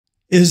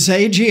Is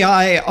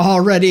AGI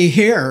already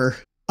here?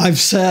 I've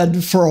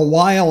said for a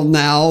while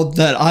now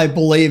that I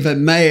believe it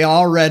may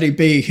already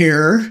be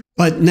here,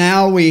 but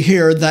now we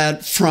hear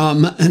that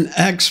from an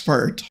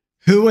expert.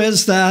 Who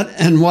is that,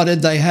 and what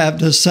did they have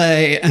to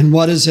say, and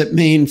what does it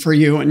mean for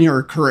you and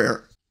your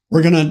career?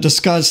 We're going to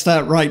discuss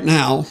that right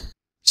now.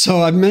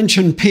 So I've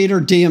mentioned Peter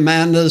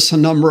Diamandis a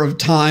number of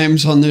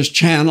times on this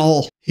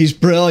channel. He's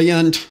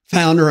brilliant,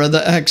 founder of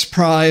the X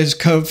Prize,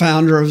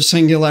 co-founder of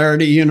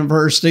Singularity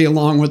University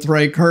along with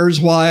Ray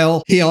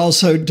Kurzweil. He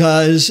also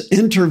does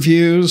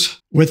interviews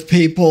with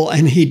people,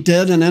 and he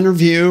did an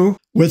interview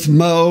with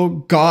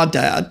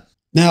Gawdat.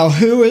 Now,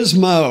 who is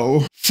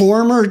Mo?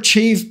 Former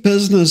chief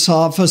business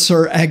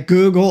officer at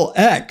Google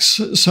X,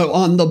 so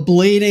on the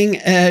bleeding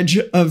edge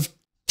of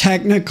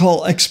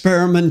technical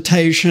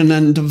experimentation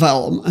and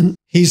development.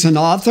 He's an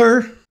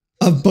author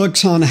of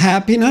books on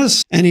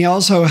happiness, and he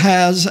also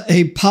has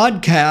a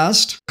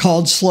podcast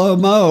called Slow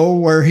Mo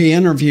where he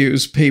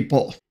interviews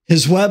people.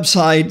 His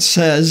website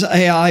says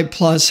AI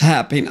plus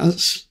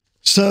happiness.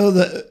 So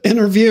the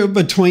interview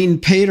between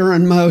Peter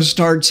and Mo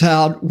starts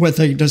out with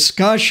a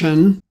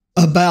discussion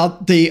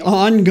about the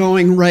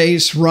ongoing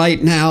race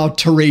right now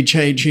to reach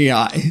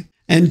AGI.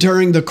 And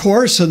during the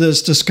course of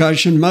this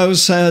discussion, Mo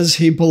says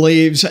he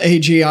believes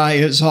AGI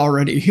is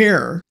already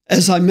here.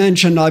 As I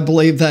mentioned, I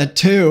believe that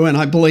too, and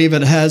I believe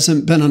it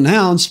hasn't been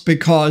announced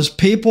because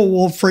people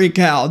will freak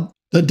out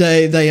the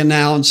day they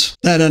announce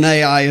that an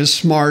AI is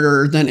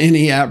smarter than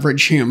any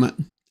average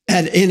human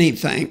at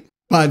anything.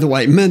 By the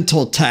way,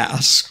 mental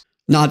tasks,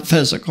 not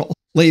physical.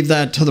 Leave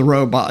that to the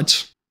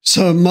robots.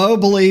 So Mo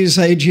believes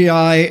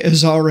AGI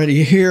is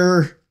already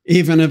here.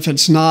 Even if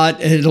it's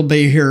not, it'll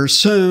be here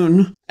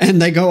soon.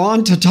 And they go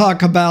on to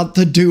talk about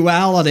the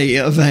duality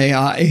of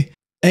AI.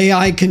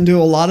 AI can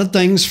do a lot of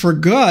things for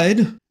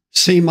good.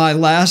 See my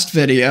last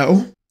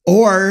video.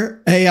 Or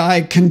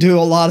AI can do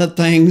a lot of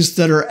things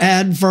that are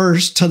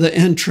adverse to the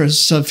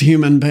interests of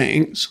human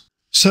beings.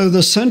 So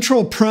the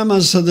central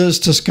premise of this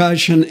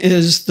discussion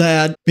is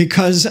that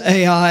because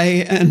AI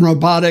and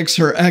robotics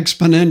are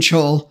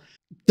exponential,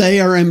 they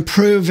are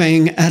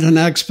improving at an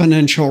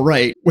exponential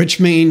rate, which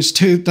means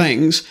two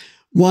things.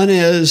 One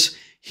is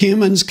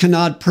humans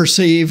cannot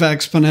perceive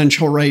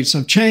exponential rates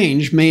of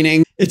change,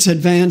 meaning it's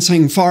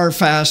advancing far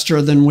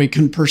faster than we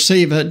can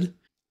perceive it.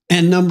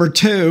 And number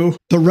two,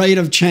 the rate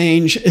of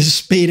change is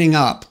speeding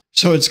up.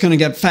 So it's going to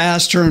get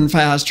faster and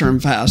faster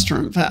and faster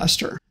and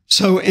faster.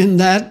 So in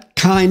that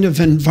kind of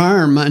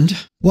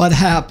environment, what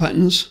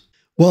happens?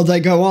 Well, they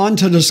go on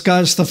to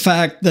discuss the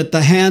fact that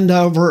the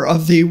handover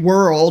of the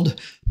world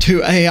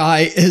to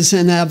AI is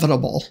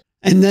inevitable.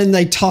 And then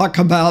they talk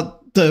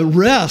about the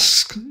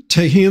risk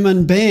to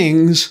human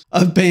beings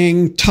of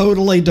being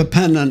totally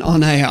dependent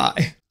on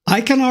AI.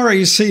 I can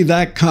already see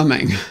that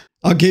coming.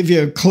 I'll give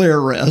you a clear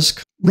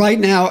risk. Right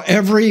now,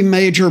 every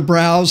major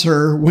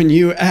browser, when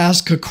you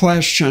ask a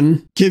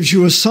question, gives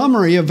you a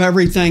summary of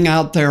everything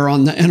out there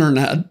on the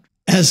internet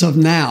as of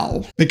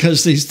now,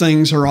 because these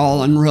things are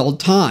all in real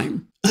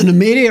time. An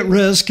immediate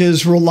risk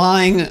is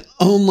relying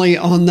only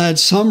on that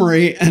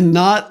summary and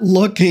not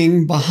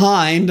looking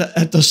behind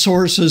at the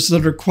sources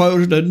that are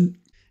quoted.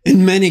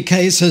 In many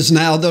cases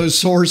now, those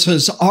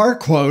sources are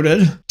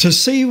quoted to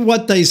see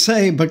what they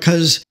say,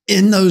 because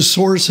in those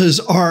sources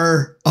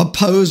are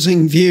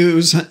opposing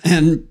views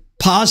and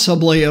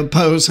possibly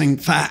opposing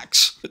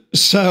facts.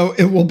 So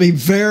it will be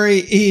very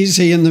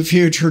easy in the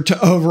future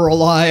to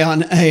over-rely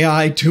on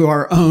AI to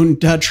our own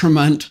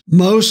detriment,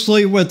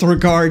 mostly with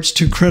regards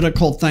to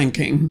critical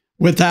thinking,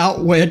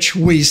 without which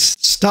we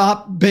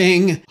stop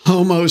being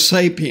Homo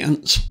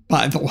sapiens,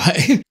 by the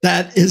way.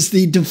 That is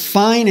the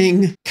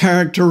defining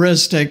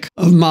characteristic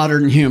of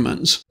modern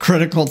humans,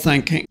 critical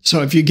thinking.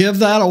 So if you give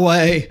that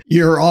away,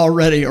 you're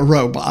already a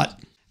robot.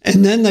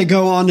 And then they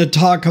go on to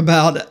talk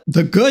about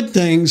the good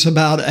things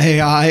about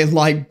AI,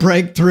 like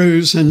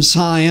breakthroughs in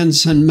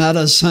science and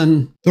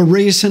medicine, the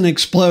recent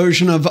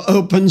explosion of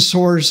open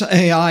source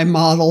AI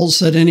models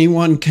that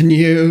anyone can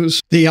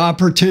use, the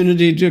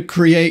opportunity to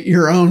create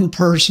your own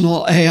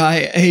personal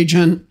AI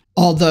agent.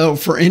 Although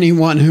for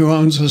anyone who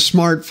owns a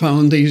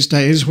smartphone these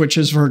days, which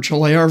is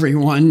virtually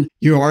everyone,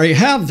 you already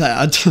have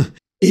that,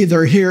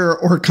 either here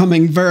or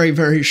coming very,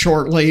 very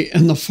shortly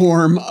in the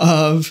form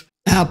of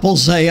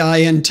Apple's AI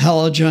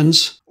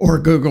intelligence or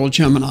Google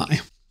Gemini,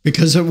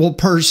 because it will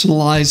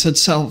personalize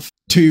itself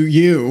to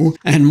you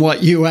and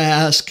what you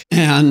ask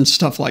and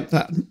stuff like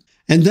that.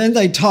 And then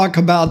they talk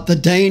about the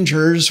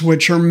dangers,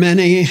 which are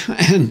many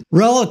and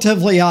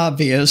relatively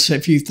obvious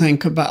if you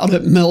think about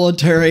it.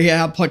 Military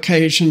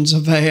applications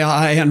of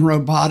AI and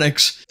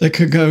robotics that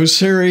could go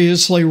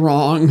seriously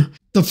wrong.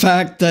 The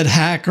fact that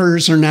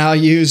hackers are now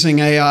using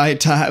AI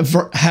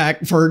to hack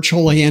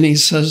virtually any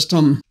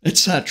system,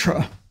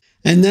 etc.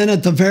 And then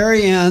at the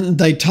very end,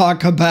 they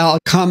talk about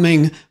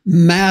coming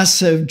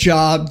massive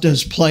job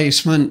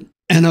displacement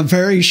and a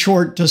very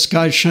short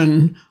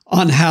discussion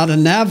on how to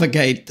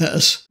navigate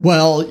this.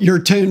 Well, you're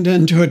tuned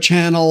into a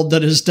channel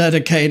that is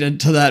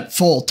dedicated to that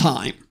full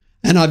time.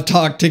 And I've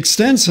talked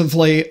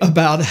extensively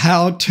about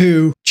how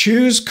to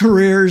choose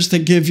careers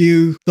that give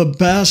you the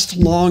best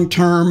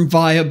long-term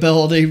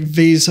viability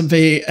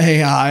vis-a-vis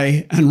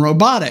AI and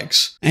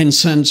robotics and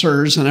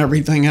sensors and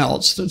everything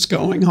else that's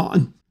going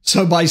on.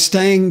 So by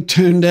staying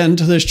tuned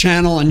into this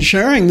channel and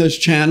sharing this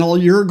channel,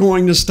 you're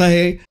going to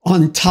stay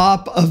on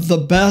top of the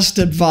best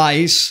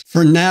advice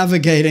for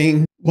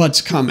navigating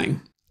what's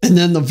coming. And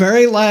then the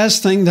very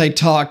last thing they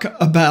talk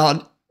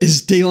about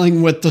is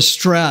dealing with the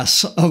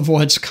stress of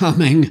what's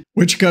coming,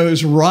 which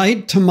goes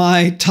right to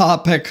my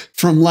topic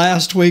from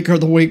last week or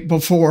the week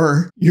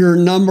before. Your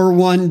number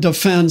one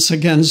defense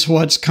against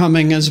what's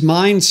coming is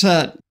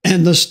mindset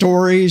and the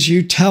stories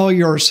you tell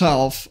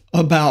yourself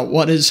about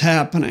what is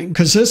happening.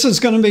 Because this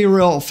is going to be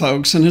real,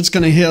 folks, and it's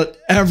going to hit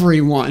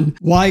everyone.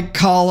 White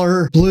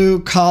collar,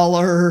 blue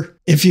collar.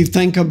 If you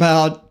think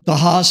about the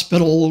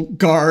hospital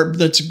garb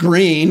that's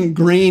green,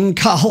 green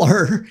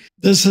collar,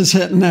 this is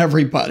hitting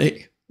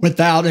everybody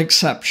without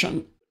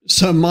exception.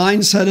 So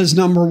mindset is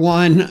number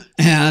one.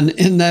 And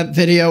in that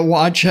video,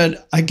 watch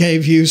it, I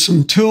gave you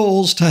some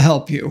tools to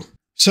help you.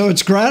 So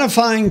it's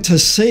gratifying to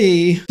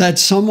see that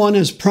someone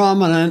as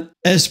prominent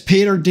as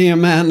Peter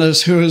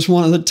Diamandis, who is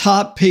one of the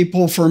top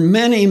people for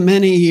many,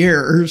 many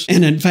years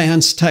in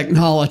advanced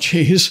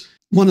technologies,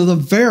 one of the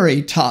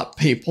very top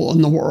people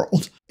in the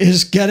world,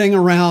 is getting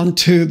around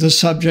to the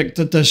subject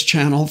that this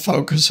channel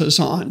focuses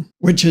on,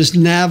 which is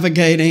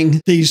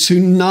navigating the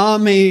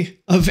tsunami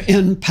of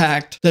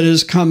impact that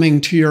is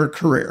coming to your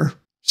career.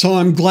 So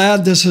I'm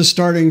glad this is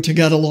starting to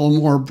get a little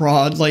more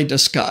broadly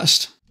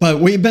discussed. But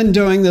we've been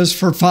doing this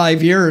for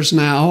 5 years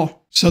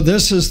now, so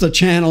this is the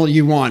channel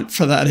you want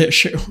for that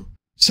issue.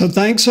 So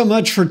thanks so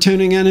much for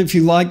tuning in. If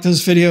you like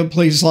this video,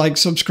 please like,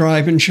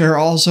 subscribe, and share.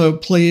 Also,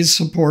 please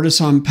support us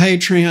on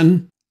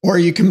Patreon, or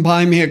you can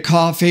buy me a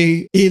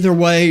coffee. Either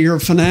way, your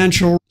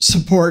financial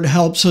support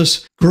helps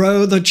us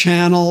grow the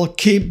channel,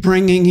 keep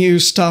bringing you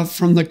stuff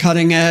from the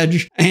cutting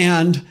edge,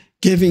 and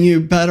giving you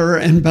better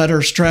and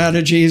better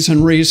strategies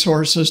and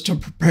resources to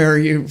prepare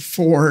you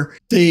for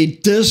the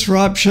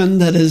disruption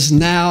that is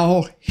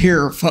now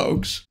here,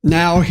 folks.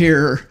 Now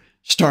here,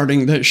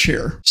 starting this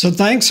year. So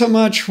thanks so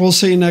much. We'll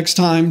see you next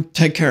time.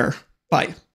 Take care. Bye.